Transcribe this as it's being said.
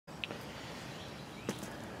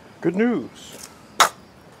Good news.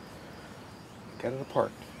 Got it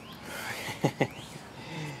apart.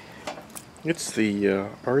 It's the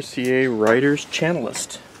RCA Writer's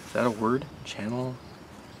Chanalyst. Is that a word? Chanalyst?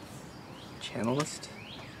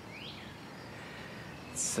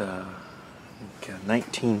 It's like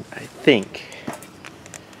 19, I think.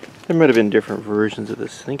 There might have been different versions of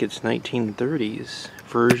this. I think it's 1930s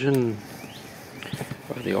version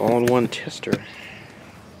of the all-in-one tester.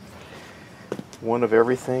 One of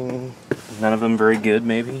everything, none of them very good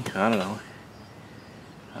maybe, I don't know.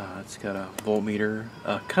 It's got a voltmeter,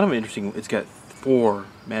 kind of interesting, it's got 4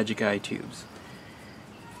 magic eye tubes.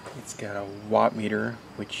 It's got a watt meter,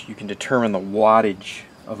 which you can determine the wattage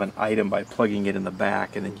of an item by plugging it in the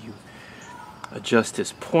back, and then you adjust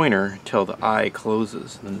this pointer till the eye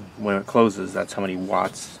closes, and then when it closes, that's how many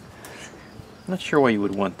watts. I'm not sure why you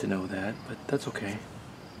would want to know that, but that's okay.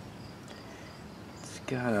 It's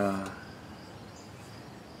got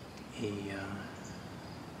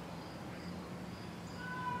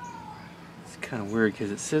it's kind of weird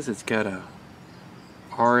because it says it's got a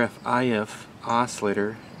RF-IF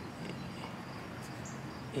oscillator,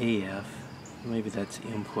 AF, maybe that's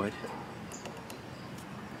input.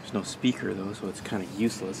 There's no speaker though, so it's kind of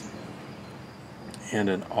useless. And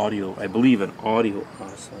an audio, I believe an audio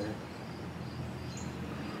oscillator.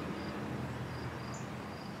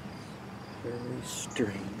 Very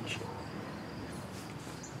strange.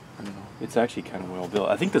 I don't know. It's actually kind of well built.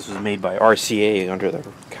 I think this was made by RCA under the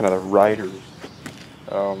kind of the writers.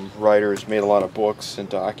 Writers made a lot of books and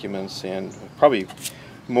documents and probably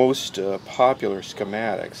most popular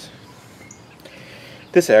schematics.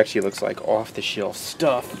 This actually looks like off-the-shelf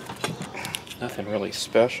stuff. Nothing really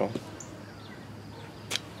special.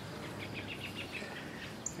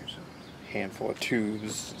 There's a handful of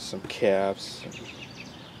tubes, some caps.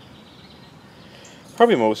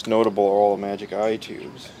 Probably most notable are all the magic eye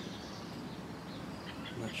tubes.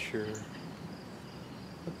 I'm not sure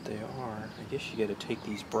what they are. I guess you got to take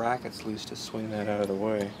these brackets loose to swing that out of the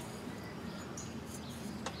way.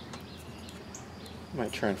 I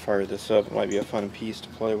might try and fire this up. It might be a fun piece to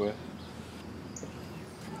play with.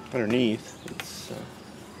 Underneath, it's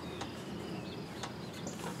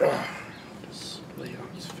just lay on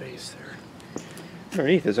his face there.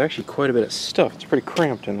 Underneath there's actually quite a bit of stuff. It's pretty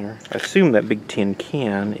cramped in there. I assume that big tin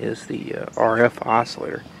can is the RF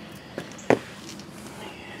oscillator.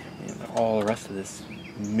 And all the rest of this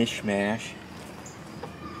mishmash.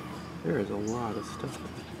 There is a lot of stuff.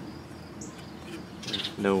 There's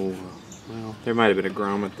no, well, there might have been a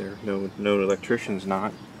grommet there. No electrician's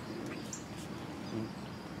not.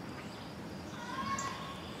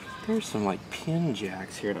 There's some like pin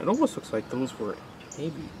jacks here, and it almost looks like those were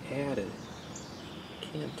maybe added.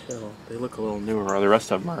 Can't tell. They look a little newer. The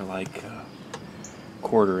rest of them are like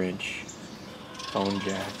 1/4-inch phone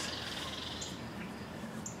jacks.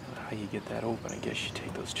 How you get that open? I guess you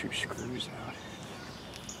take those 2 screws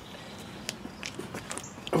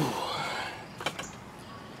out. Ooh.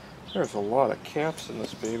 There's a lot of caps in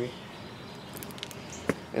this baby,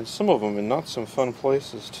 and some of them in not some fun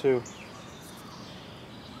places too.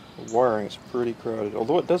 The wiring is pretty crowded,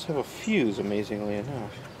 although it does have a fuse, amazingly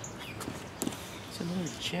enough. Another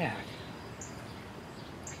jack.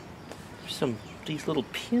 There's these little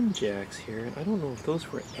pin jacks here. I don't know if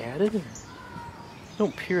those were added or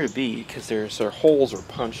don't appear to be, because their holes are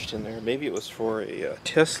punched in there. Maybe it was for a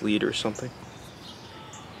test lead or something.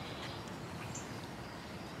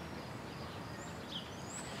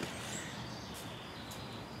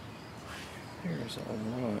 There's a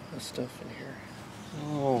lot of stuff in here.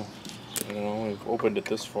 Oh, I don't know. I've opened it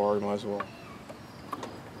this far. Might as well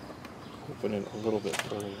open it a little bit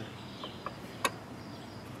further.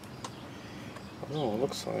 Oh, it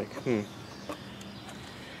looks like, looks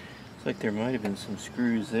like there might have been some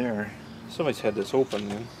screws there. Somebody's had this open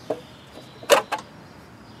then.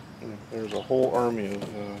 And there's a whole army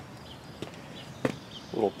of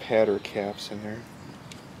little patter caps in there.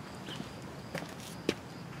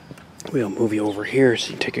 We'll move you over here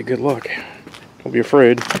so you take a good look. Don't be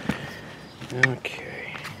afraid.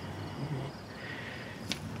 Okay.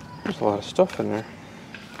 There's a lot of stuff in there.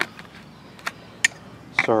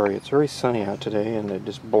 Sorry, it's very sunny out today and it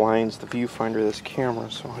just blinds the viewfinder of this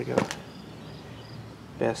camera, so I got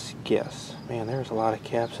best guess. Man, there's a lot of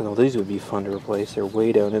caps in there. These would be fun to replace. They're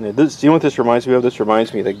way down in there. You know what this reminds me of? This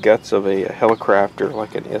reminds me of the guts of a helicopter,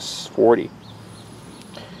 like an S-40.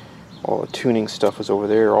 All the tuning stuff was over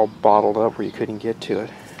there, all bottled up where you couldn't get to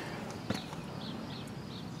it.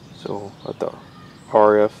 So, at the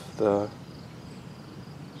RF, the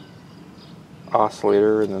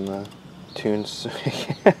oscillator, and then the tunes.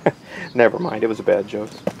 Never mind, it was a bad joke.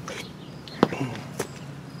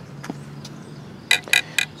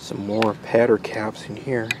 Some more patter caps in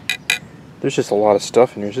here. There's just a lot of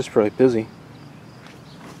stuff in here. It's just really busy.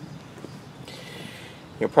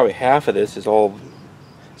 You know, probably half of this is all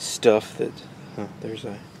stuff that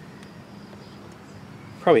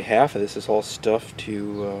probably half of this is all stuff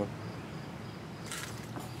to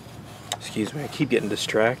excuse me, I keep getting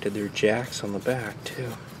distracted. There are jacks on the back too.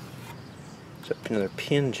 There's another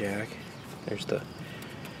pin jack. There's the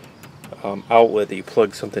outlet that you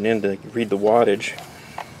plug something in to read the wattage.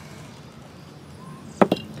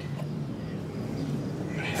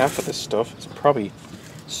 Half of this stuff is probably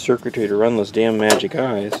circuitry to run those damn magic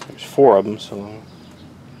eyes. There's 4 of them, so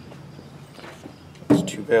it's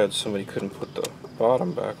too bad somebody couldn't put the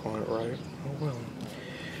bottom back on it right. Oh well.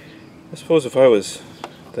 I suppose if I was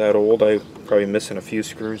that old, I'd probably missing a few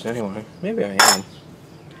screws anyway. Maybe I am.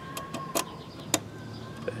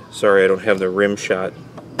 Sorry, I don't have the rim shot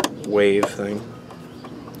wave thing.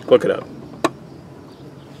 Look it up.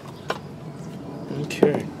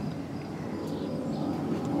 Okay.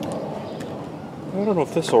 I don't know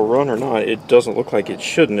if this will run or not. It doesn't look like it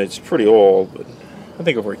shouldn't. It's pretty old, but I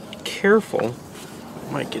think if we're careful,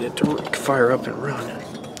 I might get it to fire up and run.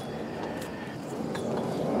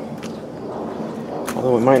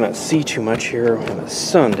 Although we might not see too much here in the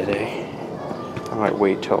sun today. I might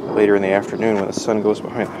wait till later in the afternoon when the sun goes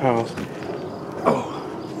behind the house. Oh.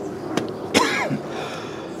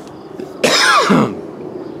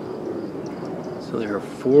 So there are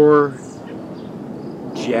 4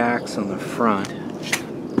 jacks on the front.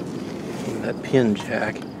 And that pin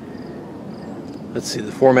jack. Let's see,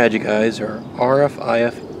 the 4 magic eyes are RF,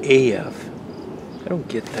 IF, AF. I don't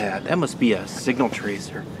get that. That must be a signal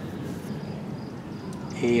tracer.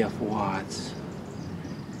 AF watts.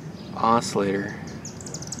 Oscillator.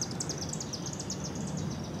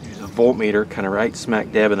 There's a voltmeter kind of right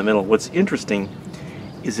smack dab in the middle. What's interesting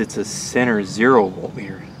is it's a center 0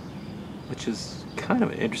 voltmeter, which is kind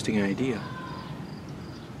of an interesting idea.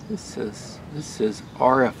 This says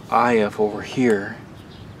RF IF over here.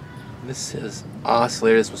 This says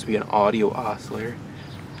oscillator. This must be an audio oscillator.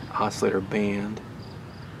 Oscillator band.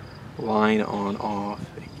 Line on off.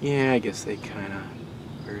 Yeah, I guess they kind of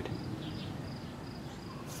weird.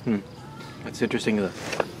 That's interesting.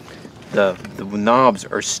 The knobs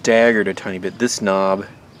are staggered a tiny bit. This knob,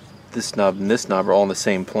 and this knob are all in the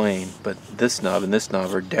same plane, but this knob and this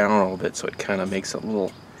knob are down a little bit, so it kind of makes a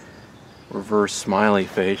little reverse smiley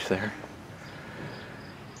face there.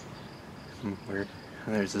 Weird.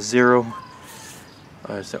 And there's a 0.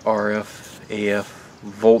 There's the RF, AF,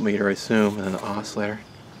 voltmeter, I assume, and then the oscillator.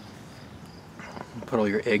 Put all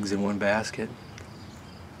your eggs in one basket.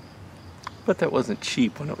 But that wasn't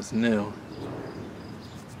cheap when it was new.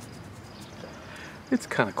 It's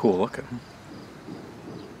kind of cool looking.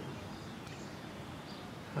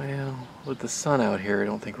 Well, with the sun out here, I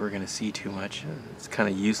don't think we're going to see too much. It's kind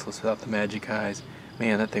of useless without the magic eyes.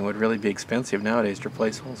 Man, that thing would really be expensive nowadays to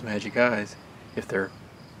replace all those magic eyes. If they're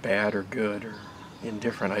bad or good or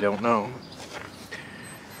indifferent, I don't know.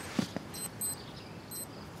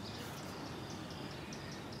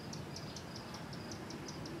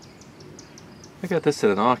 I got this at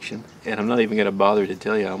an auction, and I'm not even going to bother to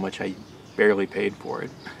tell you how much I barely paid for it.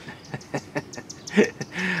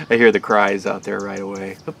 I hear the cries out there right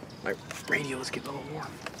away. Oop, my radio is getting a little warm.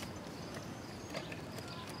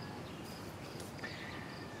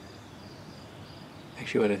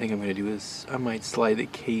 Actually, what I think I'm going to do is I might slide the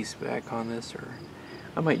case back on this, or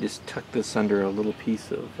I might just tuck this under a little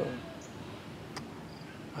piece of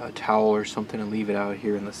a towel or something and leave it out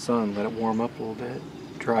here in the sun, let it warm up a little bit,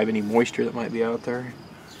 drive any moisture that might be out there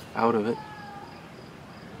out of it.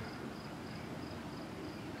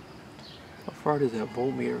 How far does that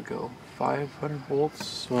voltmeter go? 500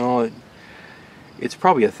 volts? Well, it's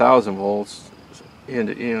probably 1,000 volts end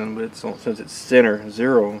to end, but since it's center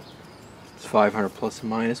 0, it's 500 plus and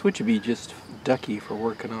minus, which would be just ducky for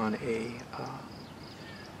working on a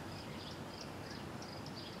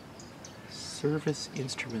Service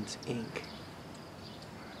Instruments Inc.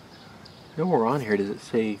 Nowhere on here does it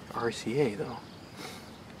say RCA though.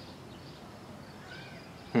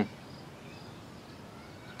 I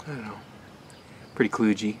don't know. Pretty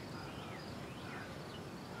kludgy.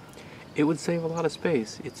 It would save a lot of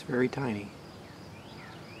space. It's very tiny.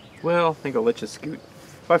 Well, I think I'll let you scoot.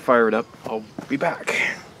 If I fire it up, I'll be back.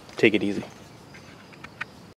 Take it easy.